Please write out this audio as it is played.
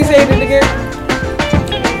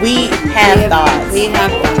We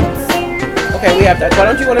have thoughts. Okay, we have that. Why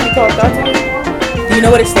don't you want to be called Thoughts? Do you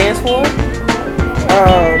know what it stands for?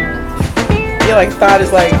 Yeah, like thought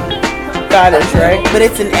is like thoughtish, right? But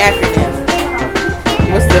it's an acronym.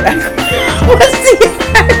 What's the acronym? What's the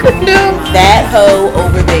acronym? That hoe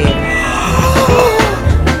over there.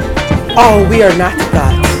 Oh, we are not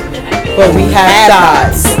thoughts, but we have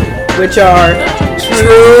thoughts, which are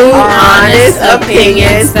true, honest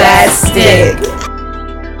opinions that stick.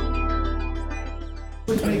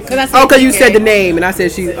 Oh, because you said the name, and I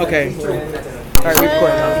said she. Okay. All right, we're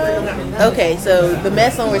recording. Okay, so the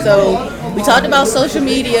mess on. So we talked about social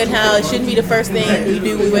media and how it shouldn't be the first thing we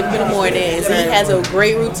do when we wake up in the morning. And she has a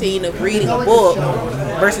great routine of reading a book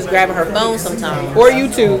versus grabbing her phone sometimes. Or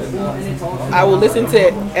YouTube. I will listen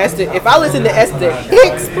to Esther. If I listen to Esther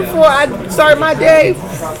Hicks before I start my day.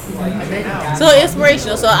 So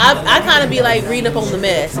inspirational. So I kind of be like reading up on the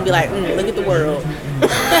mess and be like, look at the world.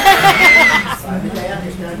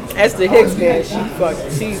 Esther Hicks, man,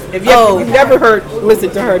 if you've never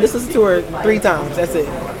listened to her, just listen to her 3 times. That's it.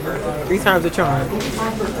 3 times the charm.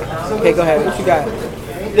 Okay, go ahead. What you got?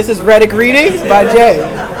 This is Reddick Readings by Jay.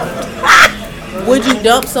 Would you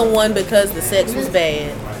dump someone because the sex was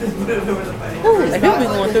bad? Like people be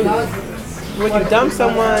going through this. Would you dump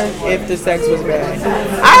someone if the sex was bad?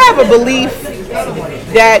 I have a belief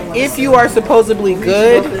that if you are supposedly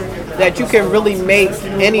good, that you can really make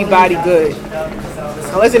anybody good.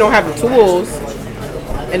 Unless they don't have the tools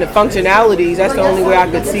and the functionalities, that's the only way I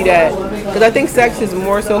could see that. Because I think sex is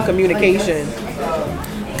more so communication.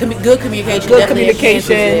 Good communication. Good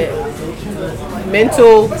communication.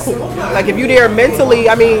 Mental, like if you're there mentally,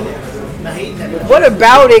 I mean, what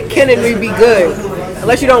about it can it really be good?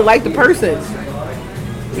 Unless you don't like the person.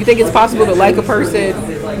 You think it's possible to like a person?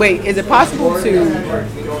 Wait, is it possible to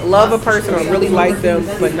love a person or really like them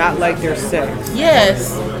but not like their sex?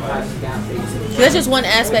 Yes. That's just one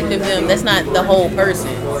aspect of them. That's not the whole person.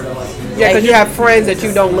 Yeah, because you have friends that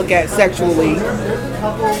you don't look at sexually,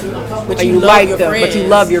 but you like them, friends. But you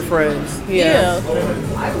love your friends. Yeah.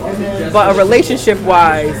 But a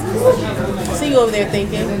relationship-wise, I see you over there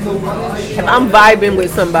thinking. If I'm vibing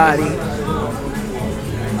with somebody,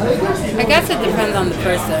 I guess it depends on the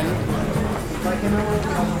person.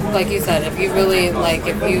 Like you said, if you really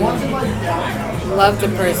if you love the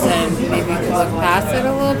person, maybe you can look past it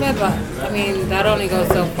a little bit. But I mean, that only goes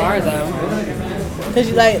so far, though. Because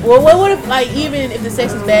you what if even if the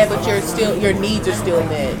sex is bad, but your needs are still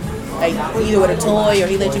met? Like either with a toy or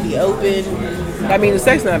he let you be open. I mean, the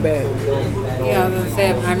sex not bad. Yeah, I was gonna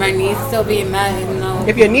say, are my needs still being met?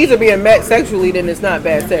 If your needs are being met sexually, then it's not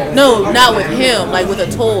bad sex. No, not with him. Like with a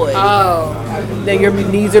toy. Oh. Then your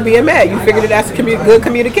needs are being met. You figured that's good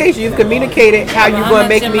communication. You've communicated how you're going to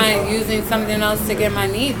make me. Am I using something else to get my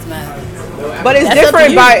needs met? But it's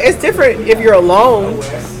different. It's different if you're alone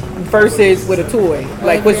versus with a toy,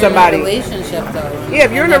 like with somebody. In a relationship, though. Yeah,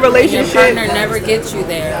 if you're in a relationship, your partner never gets you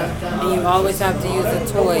there, and you always have to use a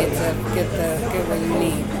toy to get what you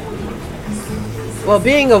need. Well,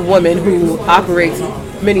 being a woman who operates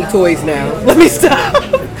many toys now, let me stop.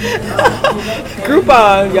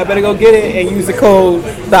 Groupon, y'all better go get it and use the code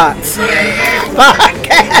THOUGHTS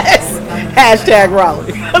Podcast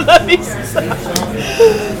 #Raleigh. Let me stop.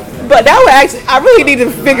 But that would actually, I really need to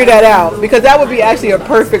figure that out because that would be actually a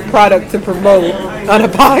perfect product to promote on a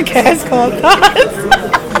podcast called Thoughts.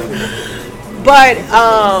 But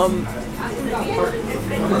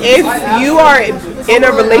if you are in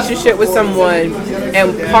a relationship with someone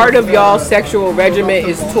and part of y'all's sexual regimen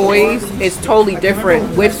is toys, it's totally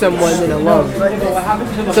different with someone than alone.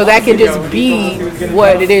 So that can just be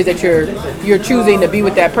what it is that you're choosing to be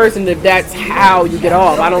with that person if that's how you get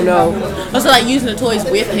off. I don't know. Oh, so like using the toys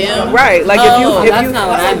with him? Right. Like if that's not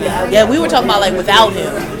what I meant. Yeah, we were talking about like without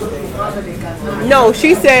him. No,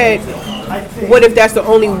 she said, what if that's the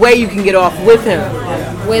only way you can get off with him?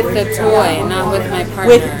 With the toy, not with my partner.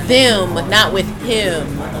 With them, not with him.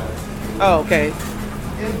 Oh, okay.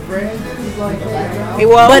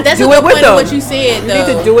 Well, but that's a good point of what you said, though. You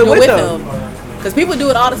need to do it with them. Because people do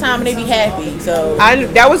it all the time and they be happy. So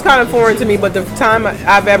that was kind of foreign to me, but the time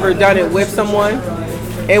I've ever done it with someone,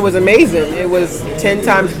 it was amazing. It was 10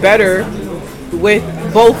 times better with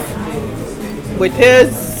both. With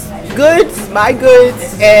his goods, my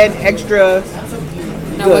goods, and extra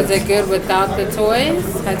Now, was it good without the toys?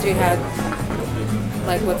 Had you had,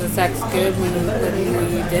 was the sex good when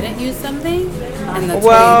you didn't use something? And the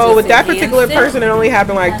well, with that particular person, it only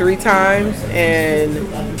happened 3 times, and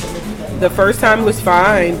the first time was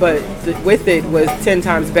fine, but with it was 10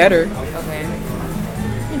 times better. Okay.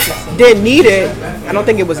 Didn't need it. I don't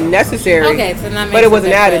think it was necessary. Okay, so that makes but it was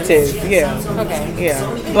an additive. Yeah. Okay. Yeah.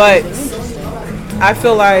 But I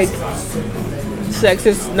feel like sex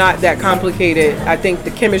is not that complicated. I think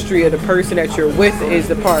the chemistry of the person that you're with is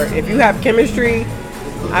the part. If you have chemistry,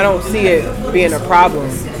 I don't see it being a problem.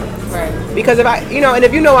 Right. Because if I, you know, and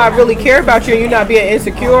if you know I really care about you and you're not being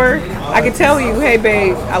insecure, I can tell you, hey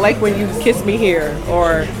babe, I like when you kiss me here,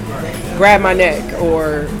 or grab my neck,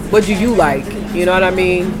 or what do you like? You know what I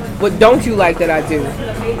mean? What don't you like that I do?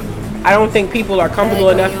 I don't think people are comfortable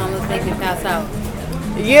enough. You almost make me pass out.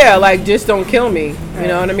 Yeah, like just don't kill me. You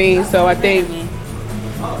know what I mean? So I think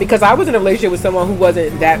because I was in a relationship with someone who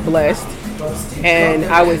wasn't that blessed, and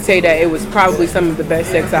I would say that it was probably some of the best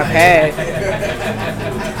sex I've had.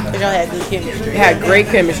 But y'all had good chemistry. Had great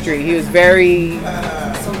chemistry. He was very.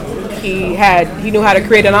 He knew how to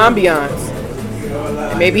create an ambiance.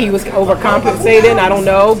 Maybe he was overcompensating. I don't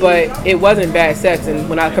know, but it wasn't bad sex. And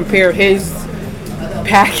when I compare his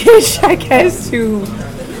package, I guess, to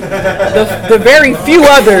the very few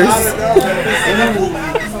others.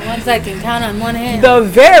 The ones I can count on one hand. The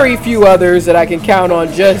very few others that I can count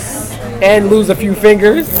on just and lose a few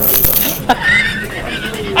fingers.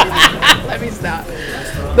 Let me stop.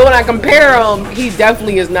 But when I compare him, he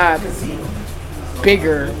definitely is not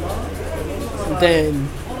bigger than.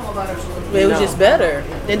 It was just better.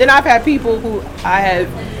 And then I've had people who I have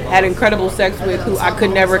had incredible sex with who I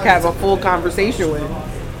could never have a full conversation with.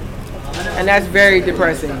 And that's very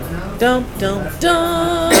depressing. Dum, dum,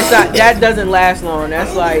 dum. It's not, that doesn't last long.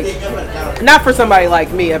 That's like, not for somebody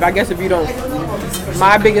like me. I guess if you don't,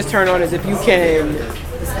 my biggest turn on is if you can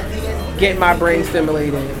get my brain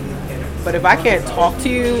stimulated. But if I can't talk to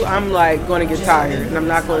you, I'm like going to get tired. And I'm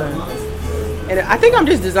not going to, and I think I'm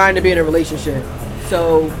just designed to be in a relationship.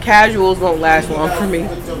 So casuals won't last long for me.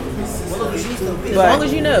 As long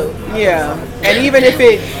as you know. Yeah. And even if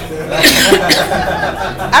it,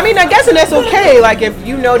 I mean, I guess and that's okay. Like if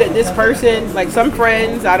you know that this person, like some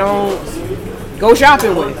friends I don't go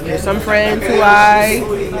shopping with. There's some friends who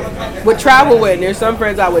I would travel with. And there's some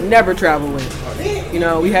friends I would never travel with. You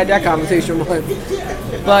know, we had that conversation once.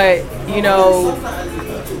 But, you know,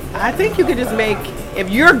 I think you could just make, if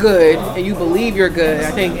you're good and you believe you're good,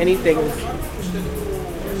 I think anything is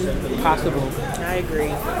possible. I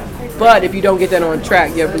agree. But if you don't get that on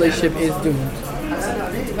track, your relationship is doomed.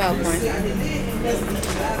 About point.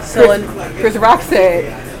 So Chris Rock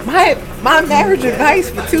said, my marriage advice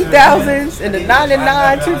for 2000s and the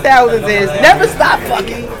 99 2000s is never stop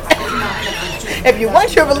fucking. If you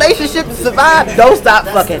want your relationship to survive, don't stop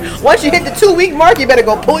fucking. Once you hit the 2-week mark, you better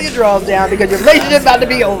go pull your drawers down because your relationship's about to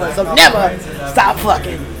be over. So never stop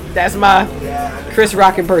fucking. That's my Chris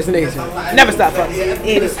Rock impersonation. Never stop fucking.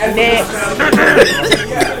 it's next.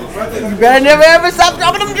 You better never ever stop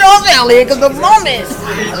dropping them drawers down, Leah, because the moment.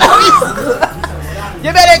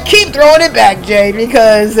 You better keep throwing it back, Jay,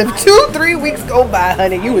 because if 2-3 weeks go by,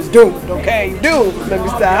 honey, you was doomed, okay? You doomed. Let me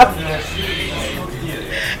stop.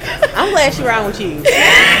 I'm glad she around with you.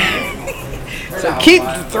 So keep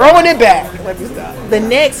throwing it back. Let me stop. The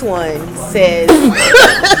next one says,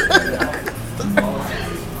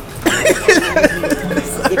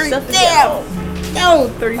 Sorry, damn. No,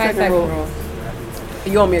 30-second rule.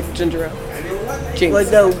 You owe me a ginger ale. Jinx.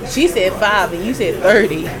 well, no, she said 5 and you said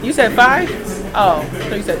 30. You said 5? Oh,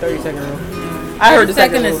 so you said 30-second rule. I heard the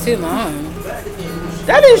second Second rule. is too long.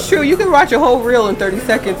 That is true. You can watch a whole reel in 30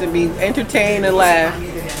 seconds and be entertained and laugh.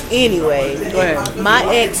 Anyway, Go ahead. my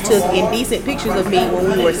ex took indecent pictures of me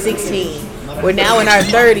when we were 16. We're now in our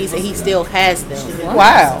 30s and he still has them.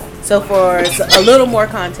 Wow. So for a little more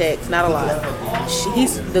context, not a lot,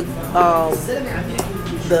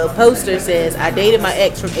 the poster says, I dated my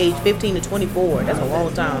ex from age 15 to 24. That's a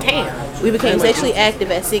long time. Damn. We became sexually active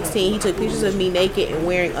at 16. He took pictures of me naked and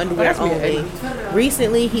wearing underwear that's only.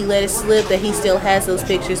 Recently, he let it slip that he still has those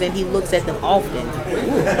pictures and he looks at them often.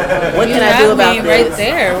 What can I do about me this? right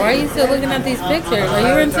there. Why are you still looking at these pictures? Are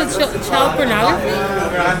you into child pornography?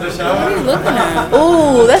 What are you looking at?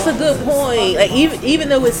 Ooh, that's a good point. Like even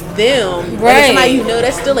though it's them, like, Right. it's somebody you know,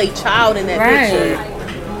 that's still a child in that Right. picture.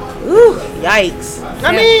 Ooh, yikes.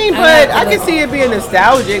 I mean, I but have to I can look. see it being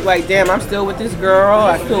nostalgic. Like, damn, I'm still with this girl.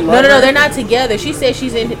 I still love No, her. they're not together. She said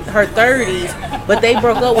she's in her 30s, but they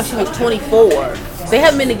broke up when she was 24. So they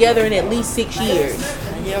haven't been together in at least 6 years.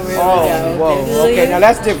 Oh, whoa. Okay, now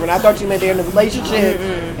that's different. I thought you meant they're in a relationship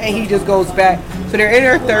and he just goes back. So they're in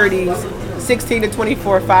their 30s, 16 to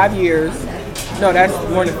 24, 5 years. No, that's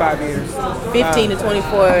more than 5 years. 15 to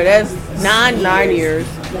 24, that's 9 years.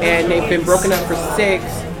 And they've been broken up for 6.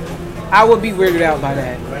 I would be weirded out by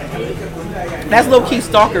that. That's low-key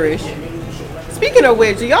stalkerish. Speaking of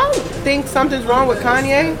which, do y'all think something's wrong with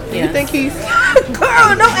Kanye? Do you Yes. think he's...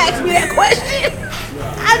 Girl, don't ask me that question.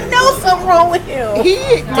 I know something wrong with him. He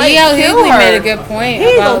might D.L. kill Hughley her. made a good point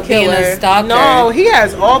He about gonna kill being her. a stalker. No, he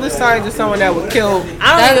has all the signs of someone that would kill.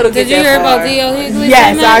 I don't think it'll Did get you that hear far. about D.L. Hughley?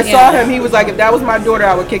 Yes, saying I that? saw Yeah. him. He was like, if that was my daughter,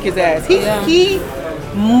 I would kick his ass. He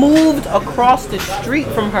moved across the street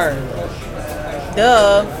from her.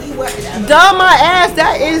 Duh. Duh, my ass.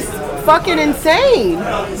 That is fucking insane.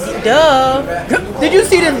 Duh. Did you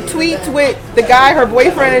see the tweets with the guy, her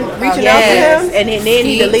boyfriend, reaching out to Yes. him? And then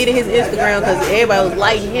he deleted his Instagram because everybody was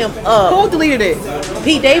lighting him up. Who deleted it?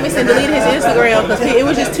 Pete Davidson deleted his Instagram because it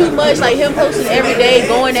was just too much. Like him posting every day,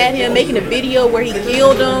 going at him, making a video where he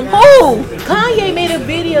killed him. Who? Kanye made a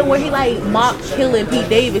video where he like mocked killing Pete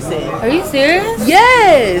Davidson. Are you serious?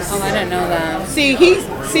 Yes. Oh, I didn't know that.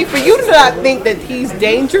 See, for you to not think that he's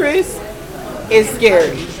dangerous is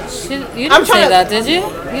scary. You I'm didn't trying say to- that, did you?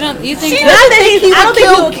 You think She Not that? that he I don't would think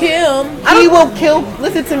kill- he'll kill him. He will kill.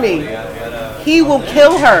 Listen to me. He will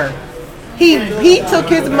kill her. He took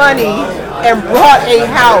his money and brought a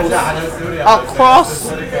house across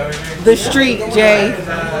the street, Jay.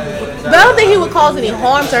 But I don't think he would cause any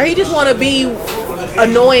harm to her. He just want to be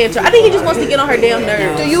annoying to her. I think he just wants to get on her damn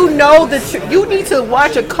nerves. Do you know that you need to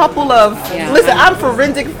watch a couple of? Yeah. Listen, I'm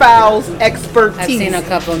forensic files expertise. I've seen a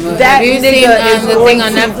couple of movies. That Have you nigga seen is the going thing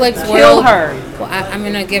on to Netflix? kill World? her. Well, I'm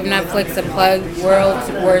gonna give Netflix a plug. World's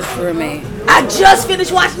Worst Roommate. I just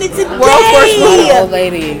finished watching it today. World's Worst Roommate. Old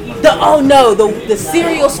lady. The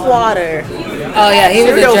serial squatter. Oh yeah, he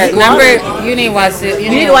was a Serial jerk. squatter. Remember, you need to watch it. You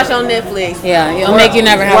need to watch it on Netflix. Yeah, it'll make you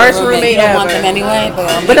never have Worst a roommate. roommate You don't want ever. them anyway.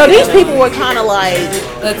 But no, these people were kind of like,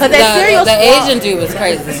 The, because that serial the squad- Asian dude was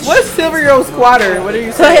crazy. What's Silvio Squatter? What are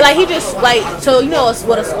you So saying? he just you know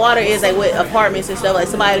what a squatter is, like with apartments and stuff, like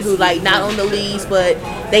somebody who like not on the lease but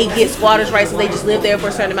they get squatters rights, so they just live there for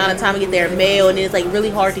a certain amount of time and get their mail, and it's like really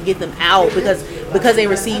hard to get them out because they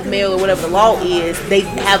receive mail or whatever the law is, they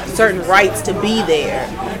have certain rights to be there,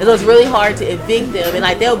 and so it's really hard to evict them, and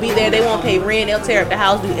like they'll be there, they won't pay rent, they'll tear up the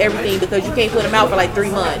house, do everything because you can't put them out for like 3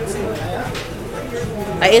 months.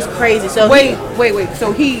 Like it's crazy. So Wait.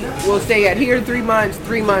 So he will stay at here 3 months,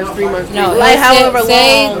 3 months, 3 months. No, Like, say- however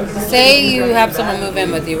say, long. Say you have someone move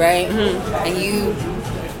in with you, right? And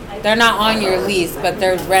they're not on your lease, but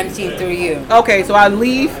they're renting through you. Okay, so I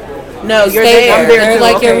leave. no, you're Stay there. I'm there They're too,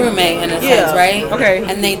 like your okay. roommate in a Yeah. sense, right? Okay.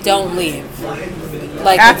 And they don't leave.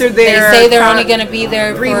 Like After they their say they're time- only gonna be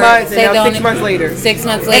there 3 for months, say and now they're 6 months later. 6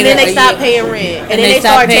 months later, And then they a stop year. paying rent, and then they they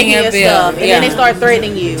stop start paying taking your your bill. stuff, and then they Yeah. start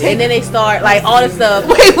threatening you, and then they start like all this stuff.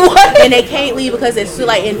 Wait, what? And they can't leave because it's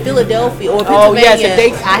like in Philadelphia or Oh Pennsylvania.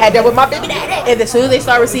 yes, I had that with my baby daddy. And as soon as they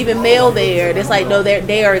start receiving mail there, it's like no,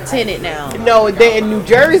 they are a tenant now. No, they in New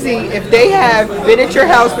Jersey, if they have been at your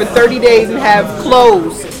house for 30 days and have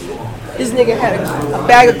clothes, this nigga had a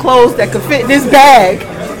bag of clothes that could fit in this bag,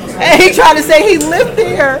 and he tried to say he lived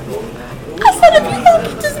there. I said, if you don't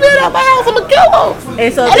get this man out of my house, I'ma kill him.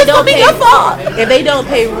 And so And if they it's gonna don't be pay, your fault. if they don't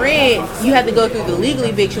pay rent, you have to go through the legal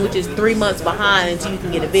eviction, which is 3 months behind until you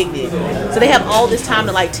can get evicted. So they have all this time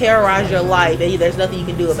to like terrorize your life, and there's nothing you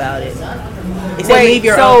can do about it. Except Wait, leave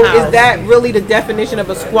your so own house. is that really the definition of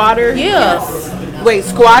a squatter? Yeah. Wait,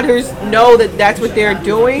 squatters know that that's what they're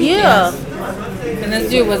doing? Yeah. And this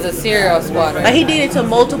dude was a serial squatter. Like he did it to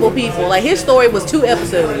multiple people. Like his story was 2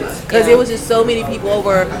 episodes because Yeah. it was just so many people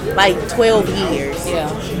over like 12 years. Yeah.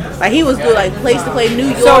 Like he was good, like place to play New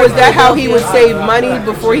York. So is that how he would Philadelphia. save money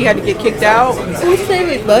before he had to get kicked out? Who's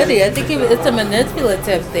saving money? I think it's a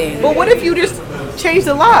manipulative thing. But what if you just change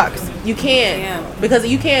the locks? You can't Yeah. because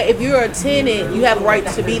you can't. If you're a tenant, you have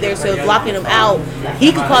rights to be there. So if locking him out,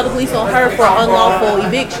 he could call the police on her for unlawful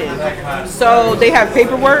eviction. So they have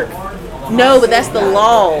paperwork? No, but that's the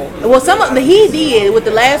law. Well, he did with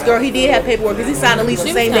the last girl. He did have paperwork because he signed a lease the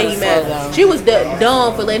She same was day he kinda met slow, her. though. She was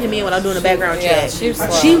dumb for letting him in when I was doing a background Yeah, check. she was slow.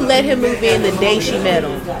 She let him move in the day she met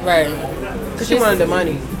him. Right. Because she wanted the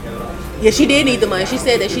money. Yeah, she did need the money. She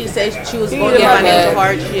said that she was going needed through money. financial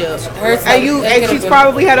hardship. And she's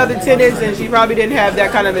probably had other tenants, and she probably didn't have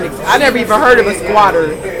that kind of an. I never even heard of a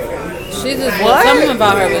squatter. She's just What? something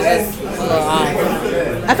about her was just a little off.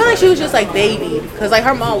 I feel like she was just like babied because like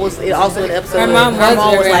her mom was also in the episode. Her mom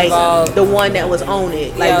was very like involved. the one that was on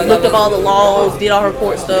it. Like Yeah, looked that up all the laws, did all her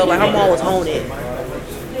court stuff. Like her mom was on it.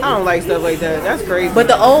 I don't like stuff like that. That's crazy. But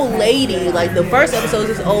the old lady, like the first episode,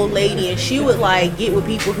 is this old lady, and she would like get with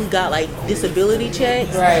people who got like disability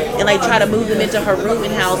checks, Right. And like try to move them into her rooming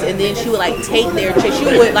house, and then she would like take their check. She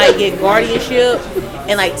would like get guardianship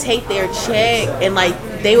and like take their check, and like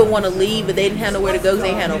they would want to leave, but they didn't have nowhere to go because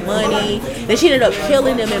they had no money. Then she ended up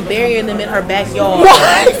killing them and burying them in her backyard.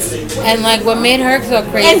 What? And like what made her so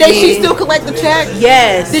crazy. And then she still collect the check?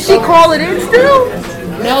 Yes. Did she call it in still?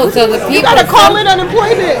 No, so the people. You gotta call it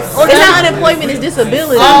unemployment. Or it's not unemployment, it's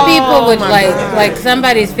disability. Some people would like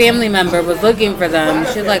somebody's family member was looking for them.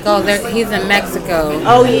 She's like, oh, he's in Mexico.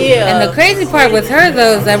 Oh yeah. And the crazy part with her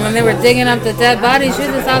though is that when they were digging up the dead body, she was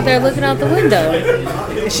just out there looking out the window.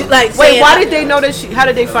 She, like, wait, why did they know that? How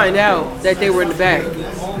did they find out that they were in the back?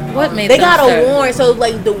 What made they got a warrant? So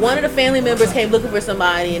like one of the family members came looking for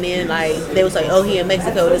somebody, and then like they was like, oh, he in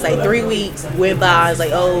Mexico. It's like 3 weeks went by. It's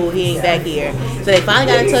like, oh, he ain't back here. So they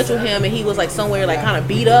finally got in touch with him, and he was like somewhere like kind of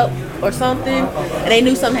beat up or something, and they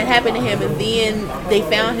knew something had happened to him, and then they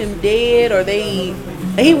found him dead, or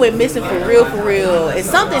he went missing for real, and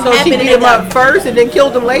something happened. So she beat him up first and then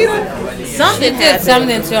killed him later? Something did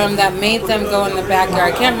something to him that made them go in the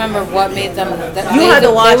backyard. I can't remember what made them. You had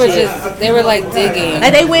to watch it. They were like digging.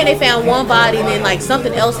 And they went and they found one body, and then like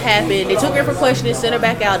something else happened. They took her for questioning, sent her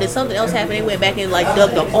back out. Then something else happened. They went back and like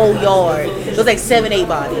dug the whole yard. It was like 7, 8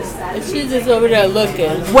 bodies. And she's just over there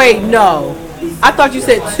looking. Wait, no. I thought you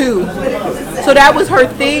said 2. So that was her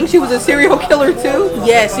thing? She was a serial killer too?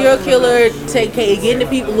 Yeah, serial killer, getting the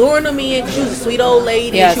people, luring them in. She was a sweet old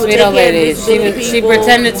lady. Yeah, she sweet old lady. She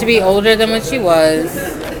pretended to be older than what she was.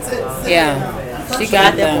 Yeah. She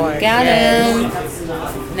got them. Got him.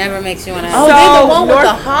 Never makes you want to. Oh, then the one with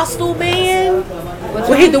the hostile man?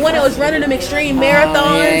 The one that was running them extreme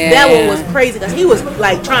marathons, that one was crazy because he was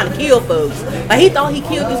like trying to kill folks. Like he thought he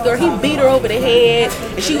killed this girl. He beat her over the head,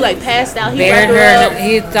 and she like passed out. He buried her.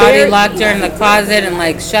 He thought he locked her in the closet and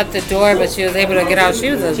like shut the door, but she was able to get out.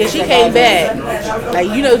 She came back. Like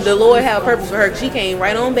the Lord had a purpose for her. She came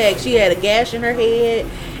right on back. She had a gash in her head,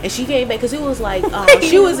 and she came back because it was like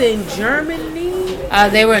she was in Germany.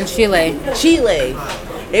 They were in Chile.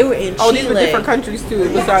 They were in Chile. Oh, these were different countries too,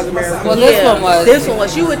 besides America. Well, this one was. This one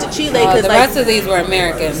was. She went to Chile because the rest of these were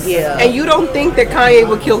Americans. Yeah. And you don't think that Kanye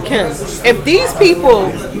would kill Kim? If these people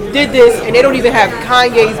did this and they don't even have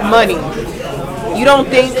Kanye's money, you don't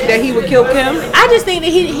think that he would kill Kim? I just think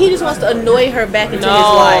that he just wants to annoy her back into his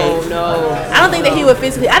life. No. I don't think that he would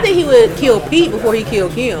physically. I think he would kill Pete before he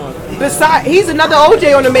killed Kim. Besides, he's another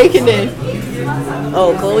OJ on the making then.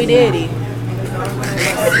 Oh, Chloe Daddy.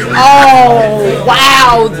 Oh,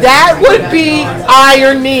 wow. That would be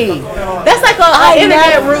irony. That's like an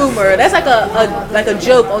internet rumor. That's like a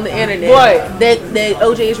joke on the internet. What? That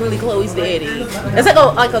OJ is really Chloe's daddy. That's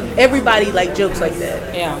like everybody like jokes like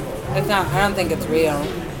that. Yeah. It's not. I don't think it's real.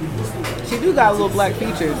 She do got little black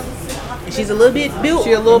features. She's a little bit built.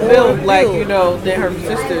 She a little built, like than her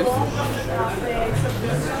sisters.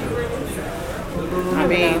 I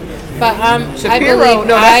mean, but Shapiro.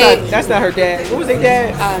 That's not her dad. What was their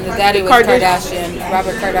dad? The daddy was Kardashian.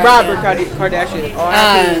 Robert Kardashian. Kardashian.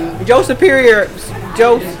 Joe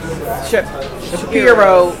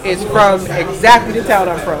Shapiro is from exactly the town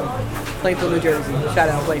I'm from, Plainfield, New Jersey. Shout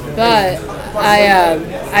out Plainfield. But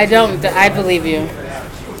I believe you.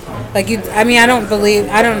 Like you, I mean, I'd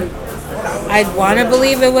want to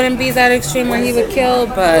believe it wouldn't be that extreme where he would kill,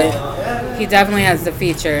 but he definitely has the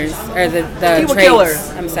features or the he would traits. Kill her.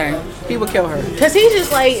 I'm sorry. He would kill her. Cause he's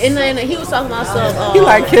just like, and then he was talking about stuff. He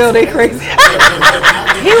like kill, they crazy.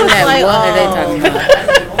 He was like, what are they talking about?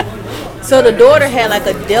 So the daughter had like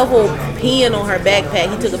a devil pin on her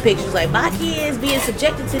backpack. He took a picture. He was like, my kid's being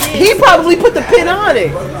subjected to this. He probably put the pin on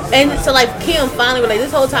it. And so like Kim finally was like,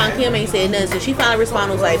 this whole time Kim ain't said nothing. So she finally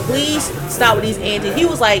responded, was like, please stop with these antics. He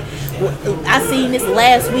was like, I seen this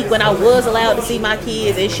last week when I was allowed to see my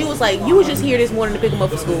kids. And she was like, you was just here this morning to pick them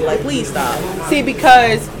up from school. Like, please stop. See,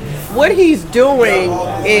 because what he's doing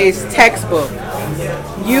is textbook.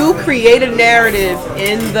 You create a narrative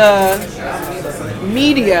in the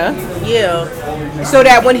media, so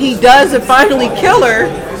that when he does finally kill her,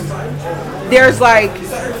 there's like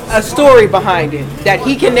a story behind it that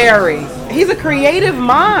he can narrate. He's a creative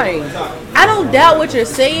mind. I don't doubt what you're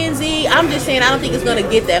saying, Z. I'm just saying I don't think it's gonna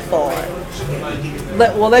get that far.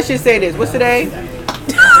 Well, let's just say this. What's today?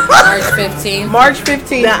 March 15th. March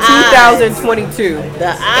 15th, 2022.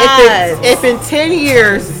 The eyes. If in 10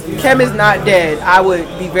 years Kim is not dead, I would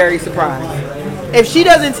be very surprised. If she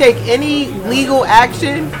doesn't take any legal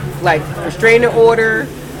action, like restraining order,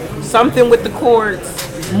 something with the courts,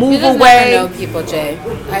 move away. Never know people, Jay.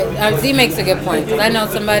 Z makes a good point, because I know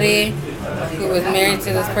somebody who was married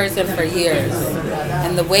to this person for years,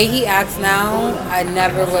 and the way he acts now, I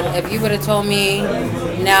never would. If you would have told me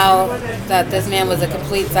now that this man was a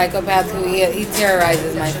complete psychopath, who he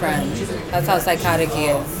terrorizes my friends. That's how psychotic he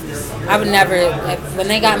is. I would never. When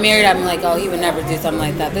they got married, I'm like, oh, he would never do something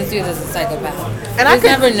like that. This dude is a psychopath. And I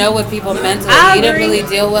never know what people mentally. He didn't really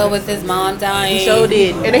deal well with his mom dying. He sure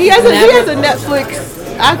did. And he has a Netflix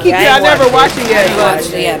I keep. I never watched it yet.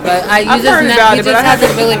 Watched it yet, but I've heard about it, he but I just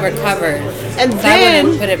hasn't really recovered. And So I then,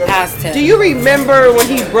 wouldn't put it past him. do you remember when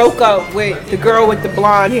he broke up with the girl with the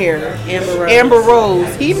blonde hair, Amber Rose. Amber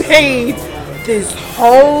Rose? He made this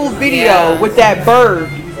whole video Yeah. with that bird.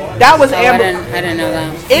 That was Oh, Amber. I didn't know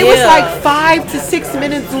that. It was Yeah. like 5 to 6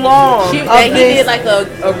 minutes long. He did like a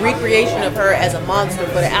recreation of her as a monster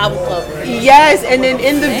for the album cover. Yes, and then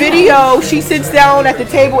in the video, she sits down at the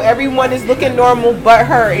table. Everyone is looking normal but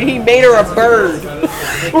her, and he made her a bird.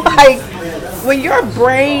 Like, when your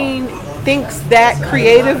brain thinks that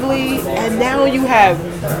creatively, and now you have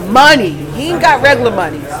money. He ain't got regular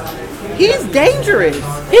money. He's dangerous.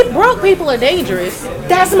 He broke people are dangerous.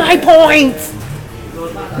 That's my point.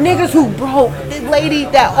 Niggas who broke. This lady,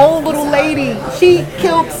 that old little lady, she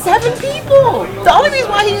killed 7 people. The only reason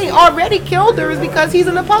why he ain't already killed her is because he's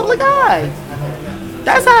in the public eye.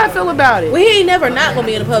 That's how I feel about it. Well, he ain't never not gonna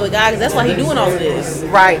be in the public eye because that's why he doing all of this.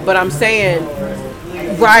 Right, but I'm saying,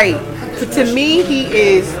 right. To me, he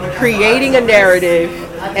is creating a narrative,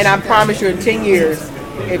 and I promise you in 10 years,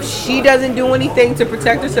 if she doesn't do anything to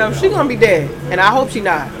protect herself, she's going to be dead. And I hope she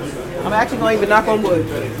not. I'm actually going to even knock on wood.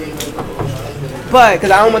 But,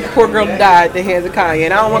 because I don't want the poor girl to die at the hands of Kanye,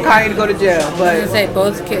 and I don't want Kanye to go to jail. I was But gonna say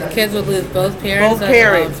both kids would lose both parents. both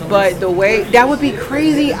parents, but the way that would be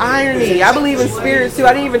crazy irony. I believe in spirits too.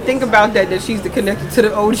 I didn't even think about that she's connected to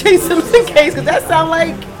the O.J. Simpson case, because that sound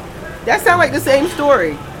like the same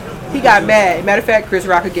story. He got mad. Matter of fact, Chris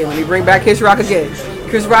Rock again. Let me bring back Chris Rock again.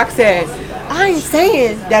 Chris Rock said, "I ain't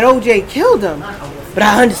saying that O.J. killed him, but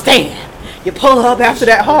I understand. You pull up after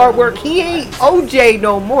that hard work. He ain't O.J.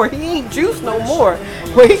 no more. He ain't Juice no more.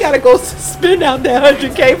 Well, he gotta go spend out that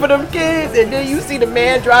 $100K for them kids, and then you see the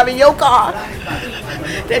man driving your car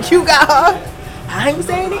that you got her. I ain't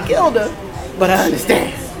saying he killed her, but I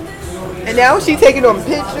understand." And now she taking them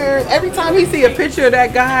pictures. Every time he see a picture of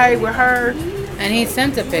that guy with her, And he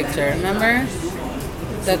sent a picture, remember?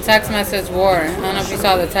 The text message war. I don't know if you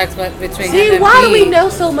saw the text between him See, and why do Pete. we know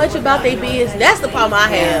so much about their business? That's the problem I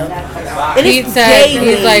have. And Pete it's said,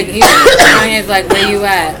 daily. he's like, Kanye's like, where you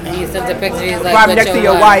at? And he sent a picture, he's like, right with next to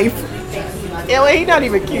your wife. wife. Yeah, well, he not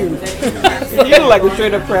even cute. You look like a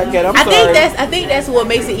straight up crackhead. I'm sorry. I think that's what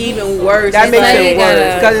makes it even worse. That It's makes like, it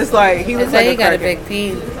worse because it's like he They looks say like he a got a crackhead. big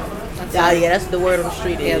Pete. oh yeah, that's the word on the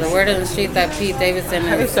street. Yeah, is. the word on the street that Pete Davidson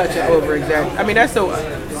It's is. such an over exaggeration. I mean, that's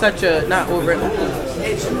such a not over.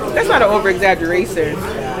 That's not an over exaggeration.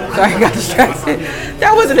 Sorry, I got distracted.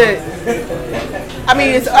 That wasn't it. I mean,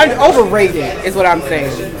 it's overrated, is what I'm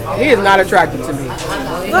saying. He is not attractive to me.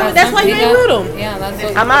 Well, that's why you ain't with him. Yeah, that's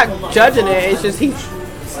what. I'm not judging it. It's just he's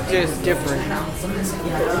just different.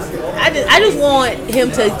 I just want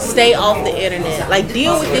him to stay off the internet. Like,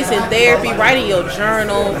 deal with this in therapy, write in your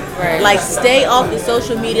journal. Right. Like, stay off the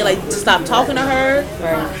social media. Like, stop talking to her.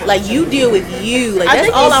 Right. Like, you deal with you. Like, I that's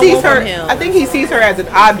think all I he sees want her. from him. I think he sees her as an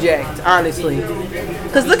object, honestly.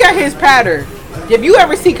 Because look at his pattern. Have you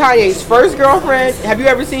ever seen Kanye's first girlfriend? Have you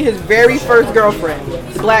ever seen his very first girlfriend,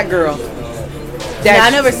 the black girl? Yeah,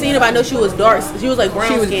 I never seen her, but I know she was dark. She was like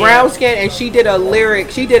brown She was skin. brown skin, and she did a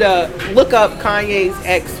lyric. She did a look up Kanye's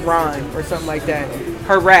ex rhyme or something like that.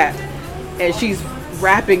 Her rap, and she's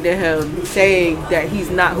rapping to him, saying that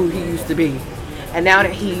he's not who he used to be. And now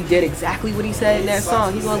that he did exactly what he said in that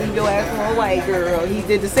song, he's gonna leave your ass for a white girl. He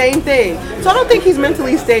did the same thing. So I don't think he's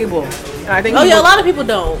mentally stable. And I think Oh yeah, a lot of people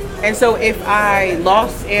don't. And so if I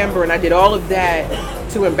lost Amber and I did all of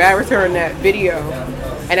that to embarrass her in that video,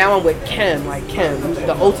 and now I'm with Kim, like Kim,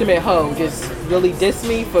 the ultimate hoe, just really diss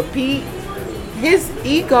me for Pete, his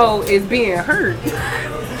ego is being hurt.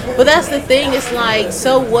 But that's the thing. It's like,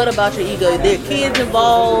 so what about your ego? There are kids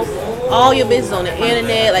involved. All your business on the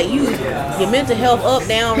internet. Like your mental health up,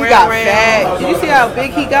 down, He round, got round. fat. Did you see how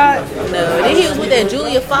big he got? No. Then he was with that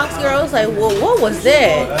Julia Fox girl. I was like, well, what was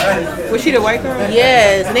that? Was she the white girl?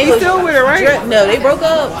 Yes. And they He's was still with her, right? No, they broke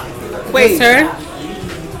up. Wait, It's her?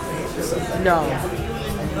 no,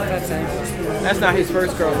 That's her. that's not his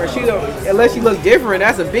first girlfriend. She don't, unless she look different.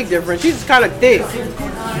 That's a big difference. She's kind of thick.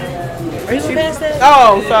 Are you past that?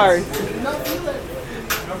 Oh, sorry.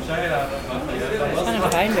 I'm trying to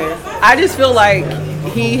find her. I just feel like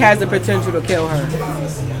he has the potential to kill her,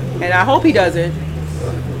 and I hope he doesn't.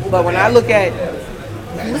 But when I look at,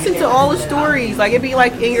 listen to all the stories, like it be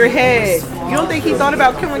like in your head. You don't think he thought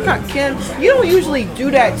about killing Kim? You don't usually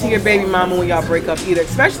do that to your baby mama when y'all break up either,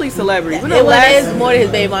 especially celebrities. When the It was last more than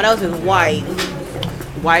his baby mom. That was his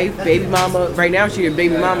wife, wife, baby mama. Right now, she your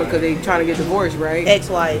baby mama because they trying to get divorced, right?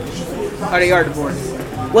 ex-wife. Or they are divorced.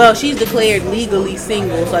 Well, she's declared legally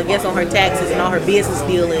single, so I guess on her taxes and all her business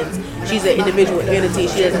dealings, she's an individual entity.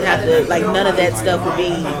 She doesn't have to, like, none of that stuff would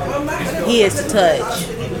be his to touch.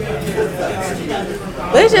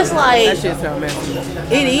 But it's just like, That shit sound messy.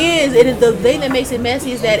 it is. It is the thing that makes it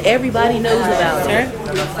messy is that everybody knows about her.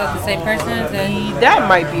 Sure. Is that the same person? That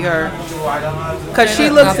might be her. Cause she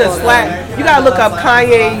looks a slap. You gotta look up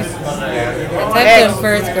Kanye's. Texas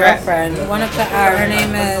first girlfriend. Her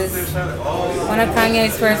name is. One of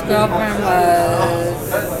Kanye's first girlfriend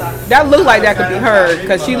was. That look like that could be her,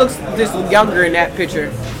 cause she looks just younger in that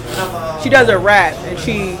picture. She does a rap, and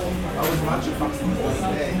she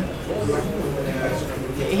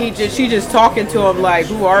just talking to him like,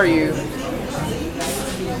 "Who are you?"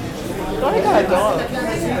 Oh, he got a dog,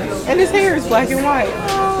 and his hair is black and white.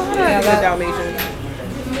 Oh, Yeah, that's that- Dalmatian.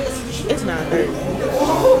 It's not her.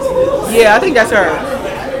 Yeah, I think that's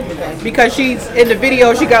her. Because she's in the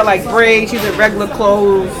video, she got like braids, she's in regular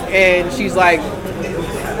clothes, and she's like.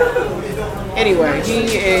 Anyway,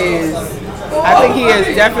 he is. I think he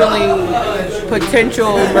is definitely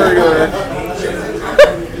potential murderer.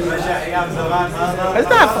 It's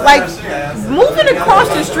not like moving across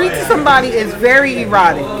the street to somebody is very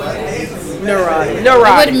erotic. Neurotic.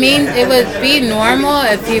 It would be normal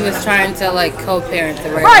if he was trying to like co-parent the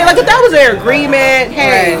Right, like if that was their agreement,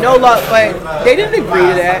 hey, Right. no luck, but they didn't agree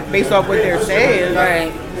to that based off what they're saying.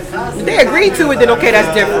 Right. If they agreed to it, then okay,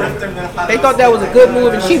 that's different. They thought that was a good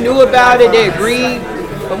move and she knew about it, they agreed.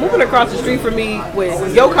 But moving across the street from me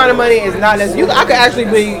with your kind of money is not necessary. I could actually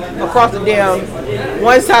be across the damn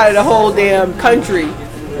one side of the whole damn country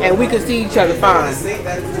and we could see each other fine.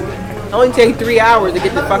 It only take 3 hours to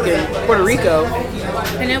get to fucking Puerto Rico.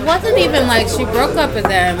 And it wasn't even like she broke up with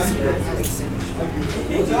them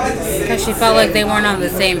because she felt like they weren't on the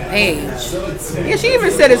same page. Yeah, she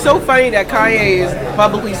even said it's so funny that Kanye is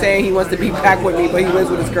publicly saying he wants to be back with me, but he lives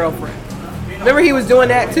with his girlfriend. Remember he was doing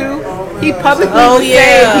that too? He publicly was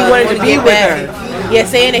saying he wanted to be with her. Yeah,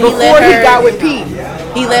 saying that Before he let her. he got with Pete.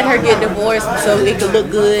 He let her get divorced so it could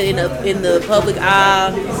look good in the public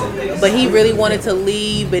eye. But he really wanted to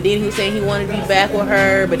leave. But then he was saying he wanted to be back with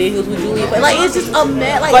her. But then he was with Julia. But like it's just a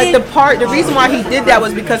mess. Like, But the reason why he did that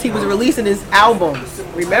was because he was releasing his albums.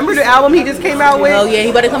 Remember the album he just came out with? oh yeah,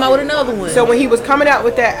 he better come out with another one. So when he was coming out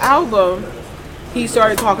with that album, he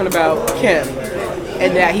started talking about Kim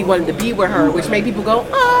and that he wanted to be with her, which made people go,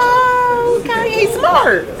 "Oh, Kanye's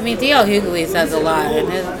smart." I mean, D.L. Hughley says a lot, and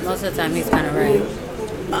most of the time he's kind of right.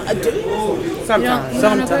 Sometimes. You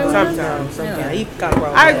don't agree with him? yeah, he got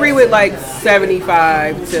wrong. I agree with like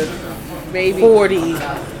 75 to maybe 40.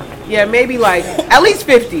 Yeah, maybe like at least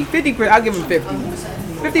 50. 50%. I'll give him 50.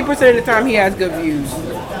 50% of the time he has good views,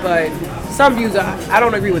 but some views I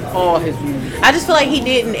don't agree with all his views. I just feel like he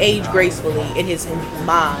didn't age gracefully in his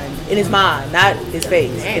mind. In his mind, not his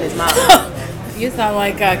face. In his mind. You sound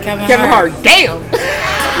like Kevin Kevin Hart, damn.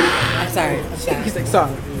 I'm sorry. He's like,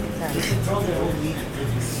 sorry.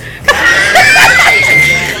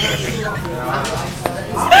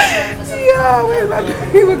 Yo, where's my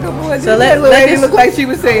dream? So That let lady this- looked like she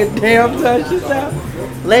was saying damn to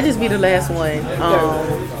herself. Let this be the last one.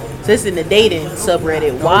 So this is in the dating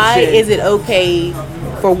subreddit. Why shit. is it okay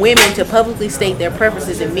for women to publicly state their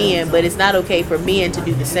preferences in men, but it's not okay for men to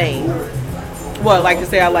do the same? What, like to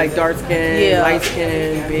say I like dark skin, Yeah. light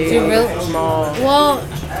skin, big, Do you really- small. Well,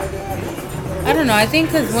 I don't know. I think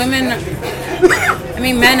because women, I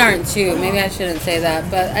mean, men aren't too. Maybe I shouldn't say that,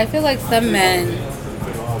 but I feel like some men.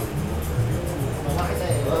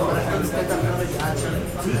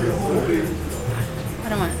 I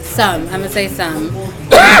don't want some. I'm gonna say some.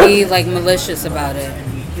 Be like malicious about it.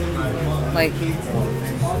 Like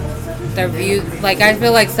their view. Like I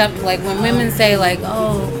feel like some. Like when women say like,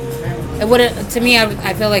 oh. It wouldn't, to me,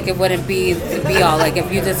 I feel like it wouldn't be the be all. Like,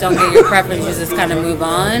 if you just don't get your preference, you just kind of move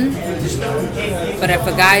on. But if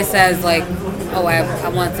a guy says, like, oh, I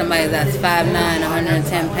want somebody that's 5'9",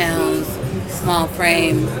 110 pounds, small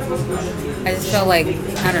frame, I just feel like,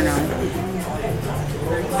 I don't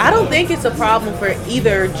know. I don't think it's a problem for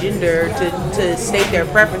either gender to state their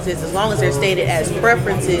preferences as long as they're stated as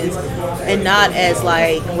preferences and not as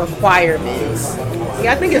like requirements.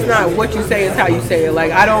 Yeah, I think it's not what you say, it's how you say it.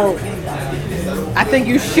 Like, I think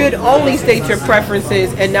you should only state your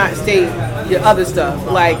preferences and not state your other stuff.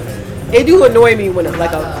 Like, it do annoy me when,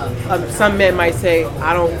 like, some men might say,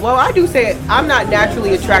 I do say I'm not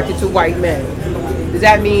naturally attracted to white men. Does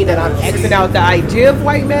that mean that I'm Xing out the idea of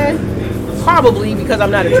white men? Probably, because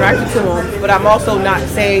I'm not attracted to them, but I'm also not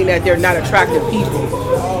saying that they're not attractive people,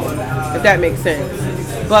 if that makes sense.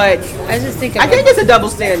 But I just think it's a double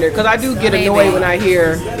standard, because I do get annoyed Maybe. when I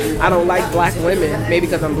hear I don't like black women, maybe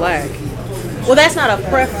because I'm black. Well, that's not a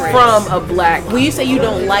preference. From a black. When you say you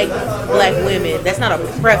don't like black women. That's not a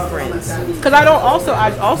preference. Because I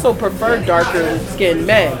also prefer darker skinned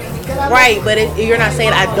men. Right, but you're not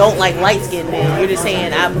saying I don't like light skinned men. You're just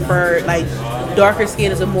saying I prefer, like, darker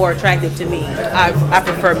skin is more attractive to me. I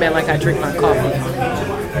prefer men like I drink my coffee.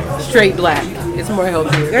 Straight black. It's more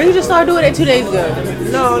healthier. Girl, you just started doing that 2 days ago.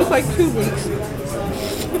 No, it's like 2 weeks.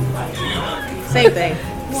 Same thing.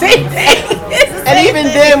 Same thing. And even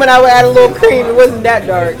then, when I would add a little cream, it wasn't that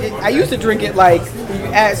dark. I used to drink it like,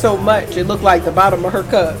 you add so much, it looked like the bottom of her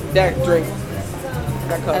cup. That drink.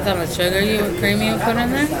 That cup. That's how much cream you put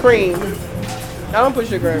in there? Cream. I don't put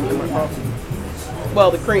sugar in my coffee.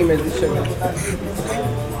 Well, the cream is the sugar.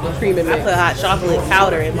 The cream in I put hot chocolate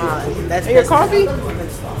powder in mine. That's in your coffee?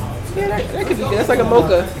 Yeah, that could be good. That's like a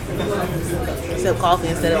mocha. Except coffee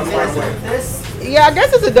instead of espresso. Yeah, I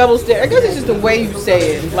guess it's a double standard. I guess it's just the way you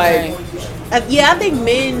say it. Like, yeah, I think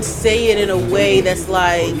men say it in a way that's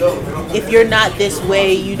like, if you're not this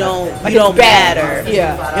way, you don't matter.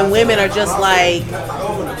 Yeah. And women are just like,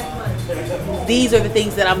 these are the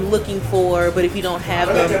things that I'm looking for, but if you don't have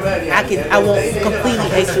them, I won't completely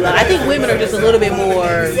X you out. I think women are just a little bit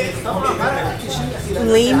more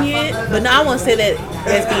lenient, but no, I won't say that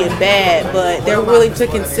as being bad, but they're willing to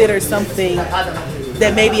consider something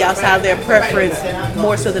that may be outside their preference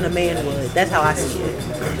more so than a man would. That's how I see it.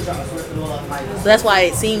 So that's why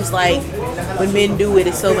it seems like when men do it,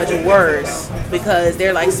 it's so much worse, because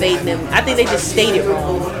they're like stating them. I think they just state it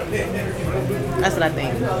wrong. That's what I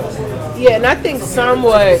think. Yeah, and I think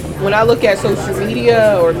somewhat, when I look at social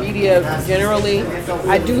media or media generally,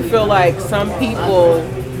 I do feel like some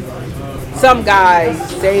guys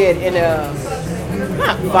say it in a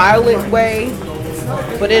not violent way,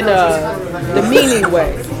 but in a demeaning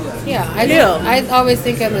way. Yeah, I always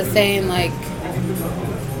think of the saying, like,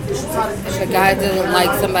 if a guy doesn't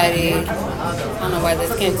like somebody, I don't know why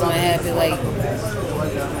this came to my head, but like,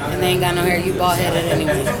 and they ain't got no hair, you bald headed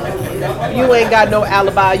anyway. You ain't got no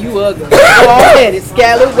alibi, you ugly. Bald headed,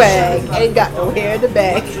 scallywag, ain't got no hair in the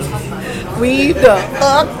back. Weaved up,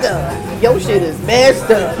 fucked up. Your shit is messed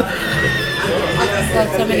up.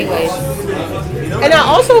 So many ways. And I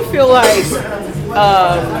also feel like,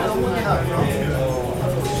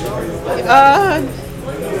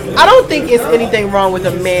 I don't think it's anything wrong with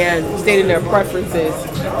a man stating their preferences,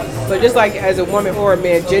 but just like as a woman or a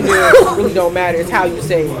man, gender really don't matter. It's how you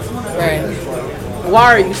say it. Right.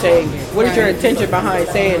 Why are you saying it? What is your intention behind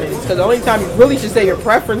saying it? Because the only time you really should say your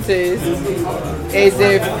preferences is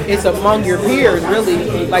if it's among your peers,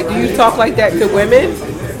 really. Like, do you talk like that to women?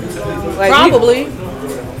 Like, Probably.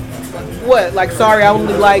 What? Like, sorry, I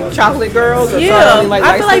only like chocolate girls? Or Yeah, sorry, I only like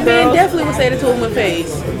I feel like men girls? definitely would say that to a woman's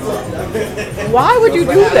face. Why would you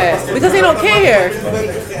do that? Because they don't care.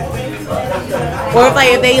 Or if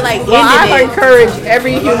they like Well, I ended it. encourage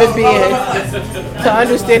every human being to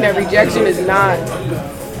understand that rejection is not.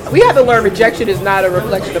 We have to learn rejection is not a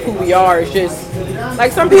reflection of who we are. It's just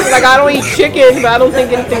like some people. Like, I don't eat chicken, but I don't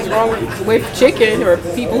think anything's wrong with chicken or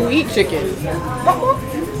people who eat chicken.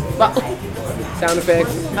 Sound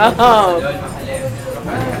effects.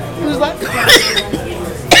 Who's like?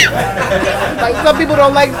 Like, some people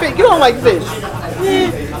don't like fish. You don't like fish.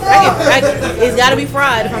 It's got to be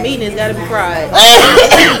fried. If I'm eating, it's got to be fried.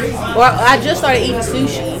 Or I just started eating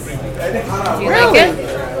sushi. Do you like it?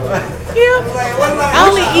 Yeah. I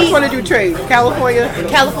only Which eat one did you trade?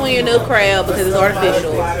 California no crab because it's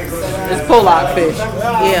artificial. It's Pollock fish.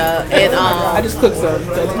 Yeah, and I just cooked some.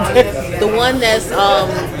 the one that's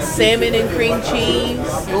salmon and cream cheese.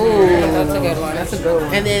 Ooh, that's a good one. That's a good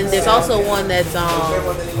one. And then there's also one that's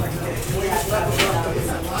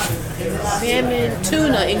salmon,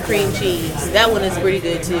 tuna, and cream cheese. That one is pretty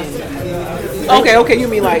good too. Okay, you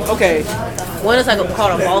mean like, okay, One is like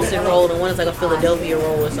called a Boston roll, and one is like a Philadelphia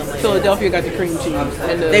roll or something. Like Philadelphia got the cream cheese.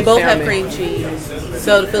 And the they both salmon. have cream cheese.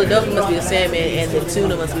 So the Philadelphia must be the salmon, and the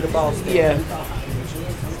tuna must be the Boston. Yeah.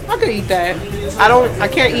 I could eat that. I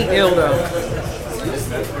can't eat eel though.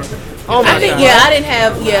 Oh my god. I didn't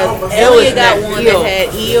have. Yeah, Eel is Elliot got that one eel. that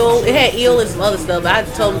had eel. It had eel and some other stuff. But I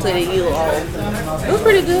told him to take the eel off. It was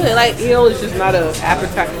pretty good. Like Eel is just not an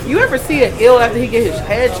appetite. You ever see an eel after he get his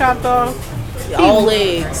head chopped off? all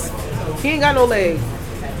legs. He ain't got no legs.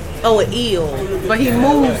 Oh, an eel. But he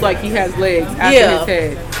moves like he has legs after Yeah. his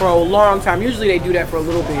head for a long time. Usually they do that for a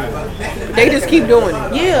little bit. They just keep doing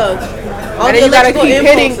it. Yeah. All And the then you gotta electrical keep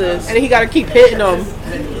hitting, impulses. and then he gotta keep hitting them.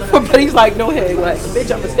 But he's like, no head. Like,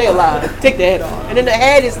 bitch, I'm gonna stay alive. Take the head off. And then the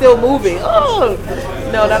head is still moving. Oh,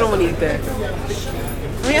 no, I don't want to eat that.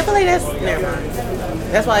 I mean, I feel like that's never mind.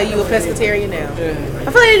 That's why you a pescatarian now. Yeah.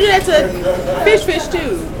 I feel like they do that to fish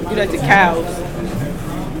too. Do that to cows.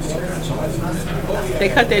 They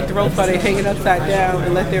cut their throats while they hang it upside down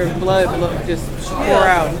and let their blood just pour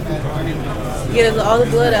out. Get all the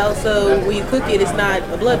blood out, so when you cook it, it's not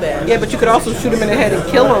a bloodbath. Yeah, but you could also shoot them in the head and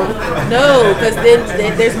kill them. No, because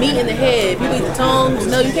then there's meat in the head. People eat the tongues.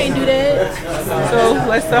 No, you can't do that. So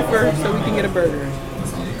let's suffer so we can get a burger.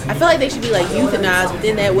 I feel like they should be like euthanized, but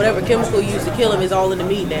then that whatever chemical used to kill them is all in the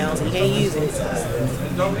meat now, so you can't use it.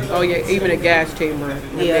 Oh yeah, even a gas chamber.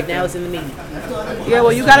 Yeah, now it's in the meat. Yeah,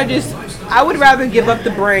 well you gotta I would rather give up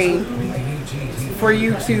the brain for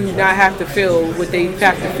you to not have to feel what they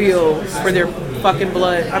have to feel for their fucking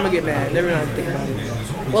blood. I'm gonna get mad. Never mind think about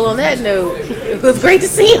it. Well, on that note, it was great to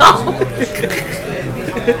see y'all.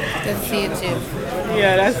 Good to see you too.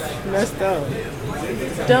 Yeah, that's messed up.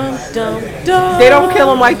 Dum dum dum. They don't kill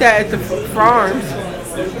them like that at the farms.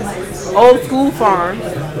 Old school farms.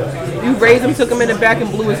 You raised him, took him in the back,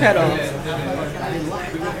 and blew his head off.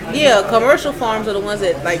 Yeah, commercial farms are the ones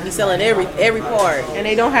that like be selling every part. And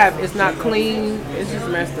they don't have. It's not clean. It's just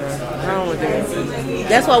messed up. I don't want to do it.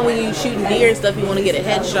 That's why when you shooting deer and stuff, you want to get a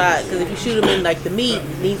headshot because if you shoot them in like the meat,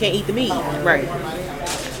 then you can't eat the meat. Right.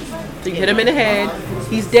 So you hit him in the head.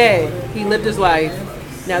 He's dead. He lived his life.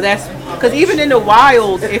 Now that's because even in the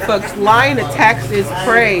wild, if a lion attacks his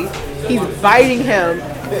prey, he's biting him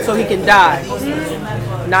so he can die,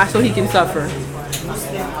 not so he can suffer.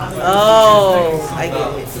 Oh, I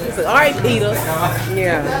get it. So, all right, Peter.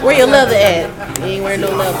 Yeah. Where your leather at? You ain't wearing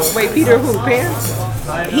no leather. Wait, Peter who? Pants?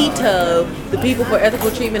 PETA, the People for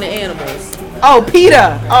Ethical Treatment of Animals. Oh,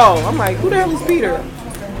 PETA. Oh, I'm like, who the hell is Peter?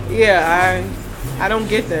 Yeah, I don't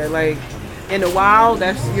get that. Like, in the wild,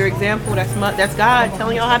 that's your example. That's God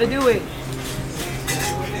telling y'all how to do it.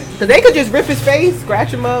 Cause they could just rip his face,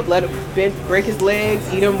 scratch him up, let him break his legs,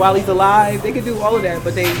 eat him while he's alive. They could do all of that,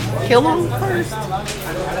 but they kill him first,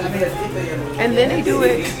 and then they do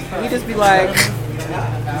it. We just be like,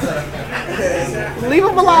 leave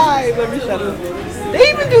him alive. Let me shut up.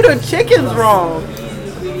 They even do the chickens wrong.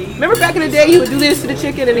 Remember back in the day, he would do this to the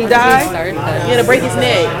chicken and he died. Yeah, to break his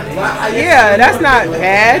neck. Yeah, that's not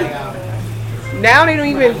bad. Now they don't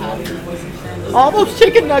even. All those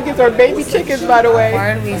chicken nuggets are baby chickens, by the way.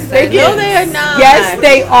 Why did we say No, they are not. Yes,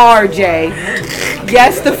 they are, Jay.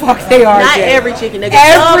 Yes, the fuck they are, Not Jay. every chicken nugget.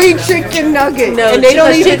 Every chicken nugget. No, and they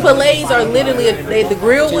don't even. Chick-fil-A's are literally the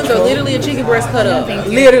grilled ones are literally a chicken breast cut up.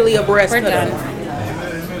 Literally a breast We're cut done. up.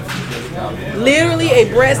 Literally a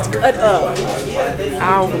breast cut up.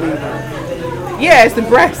 I don't believe it. Yeah, it's the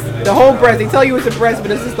breast, the whole breast. They tell you it's a breast,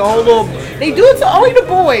 but it's just the whole little. They do it to only the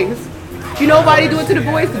boys. You know why they do it to the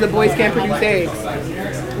boys? Because the boys can't produce eggs.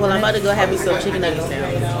 Well, I'm about to go have me some chicken nuggets now.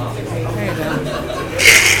 There you go.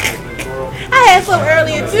 I had some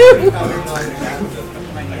earlier too.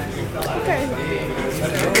 Okay.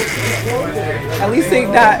 At least they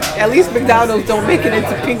not. At least McDonald's don't make it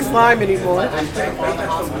into pink slime anymore.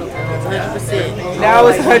 100%. Now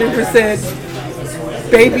it's 100%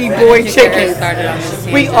 baby boy chicken. Started on this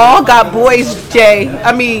We all got boys, Jay.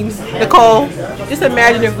 I mean, Nicole. Just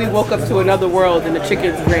imagine if we woke up to another world and the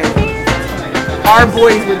chickens ran. Our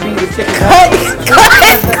boys would be the chickens. Cut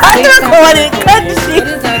the recording. Cut the What shit.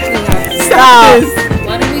 is actually happening? Stop.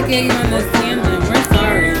 Why did we get you on this